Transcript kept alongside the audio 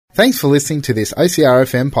Thanks for listening to this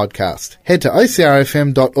OCRFM podcast. Head to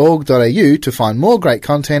ocrfm.org.au to find more great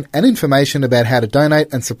content and information about how to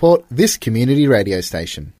donate and support this community radio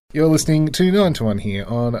station. You're listening to 9 to 1 here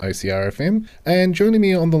on OCRFM, and joining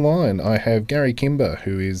me on the line I have Gary Kimber,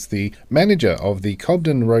 who is the manager of the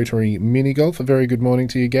Cobden Rotary Mini Golf. A very good morning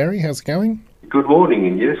to you, Gary. How's it going? Good morning,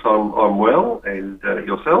 and yes, I'm well, and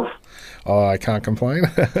yourself? Oh, I can't complain.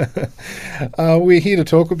 We're here to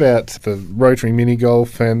talk about the Rotary Mini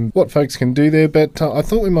Golf and what folks can do there, but I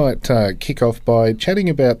thought we might kick off by chatting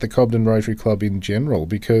about the Cobden Rotary Club in general,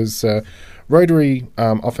 because Rotary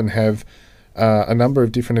often have a number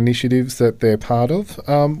of different initiatives that they're part of.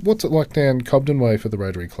 What's it like down Cobden Way for the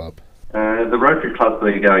Rotary Club? The Rotary Club's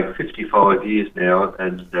been going 55 years now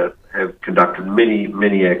and have conducted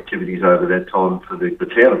many activities over that time for the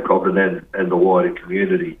town of Cobden and the wider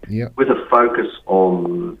community, with a focus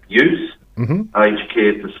on youth, aged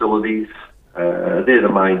care facilities. They're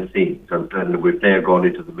the main things, and we've now gone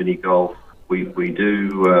into the mini golf. We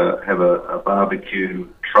do have a barbecue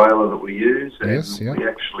trailer that we use, and we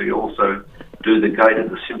actually also do the gate at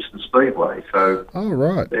the Simpson Speedway. So,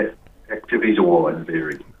 activities are wide and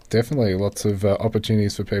varied. Definitely, lots of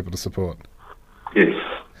opportunities for people to support. Yes.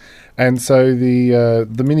 And so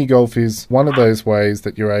the mini golf is one of those ways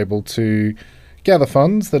that you're able to gather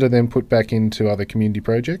funds that are then put back into other community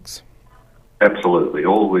projects? Absolutely.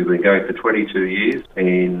 We've been going for 22 years,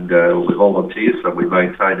 and we're volunteers, so we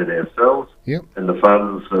maintain it ourselves. Yep. And the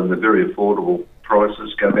funds and the very affordable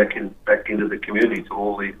prices go back into the community to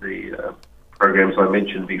all the programs I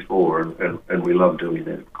mentioned before, and we love doing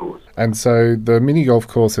that, of course. And so the mini golf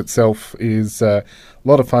course itself is a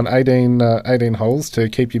lot of fun. 18 holes to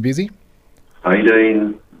keep you busy.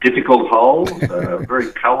 18 difficult holes,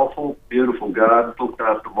 very colourful, beautiful gardens looked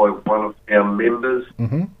after by one of our members.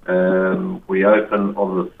 We open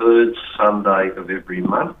on the third Sunday of every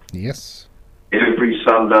month. Yes. Every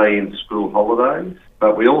Sunday in school holidays.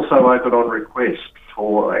 But we also open on request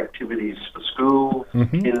for activities for schools,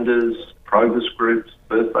 kinders, progress groups,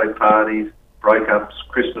 birthday parties, breakups,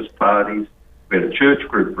 Christmas parties. We had a church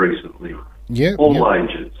group recently. All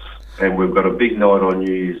ages. And we've got a big night on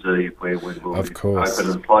New Year's Eve where we'll be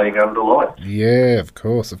open and playing under lights. Yeah, of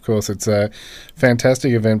course. It's a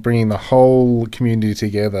fantastic event, bringing the whole community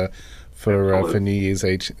together for New Year's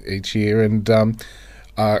each year. And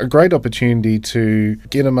a great opportunity to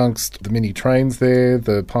get amongst the mini trains there,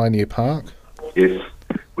 the Pioneer Park. Yes.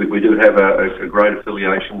 We do have a great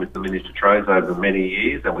affiliation with the miniature trains over many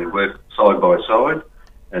years, and we work side by side.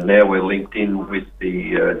 And now we're linked in with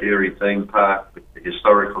the Dairy Theme Park, with the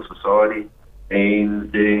Historical Society,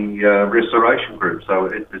 and the Restoration Group. So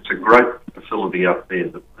it's a great facility up there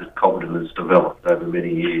that Cobden has developed over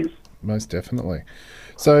many years. Most definitely.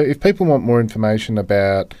 So if people want more information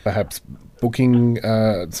about perhaps booking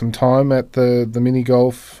some time at the mini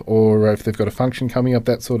golf, or if they've got a function coming up,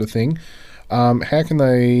 that sort of thing, how can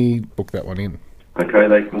they book that one in? Okay,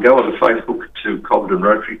 they can go on to Facebook to Cobden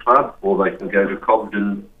Rotary Club, or they can go to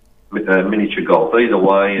Cobden Miniature Golf, either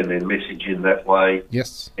way, and then message in that way.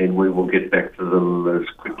 Yes. And we will get back to them as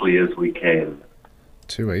quickly as we can.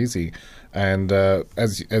 Too easy. And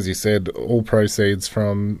as you said, all proceeds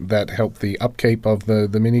from that help the upkeep of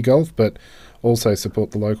the mini golf, but also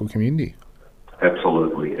support the local community.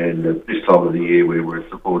 Absolutely. And at this time of the year where we're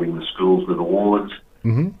supporting the schools with awards,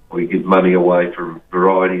 we give money away for a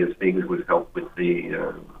variety of things. We've helped with the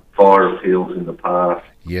fire appeals in the past,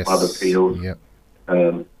 flood appeals. Yep.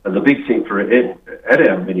 And the big thing at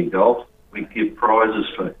our mini golf, we give prizes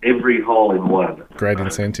for every hole in one. Great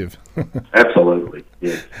incentive. Absolutely,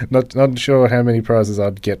 yes. Not sure how many prizes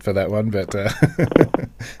I'd get for that one, but...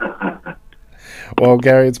 Well,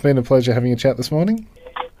 Gary, it's been a pleasure having a chat this morning.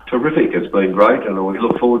 Terrific. It's been great, and we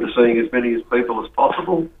look forward to seeing as many people as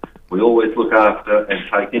possible. We always look after and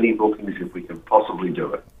take any bookings if we can possibly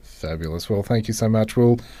do it. Fabulous. Well, thank you so much.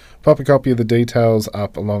 We'll pop a copy of the details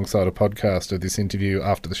up alongside a podcast of this interview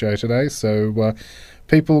after the show today, so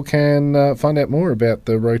people can find out more about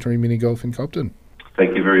the Rotary Mini Golf in Cobden.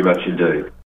 Thank you very much indeed.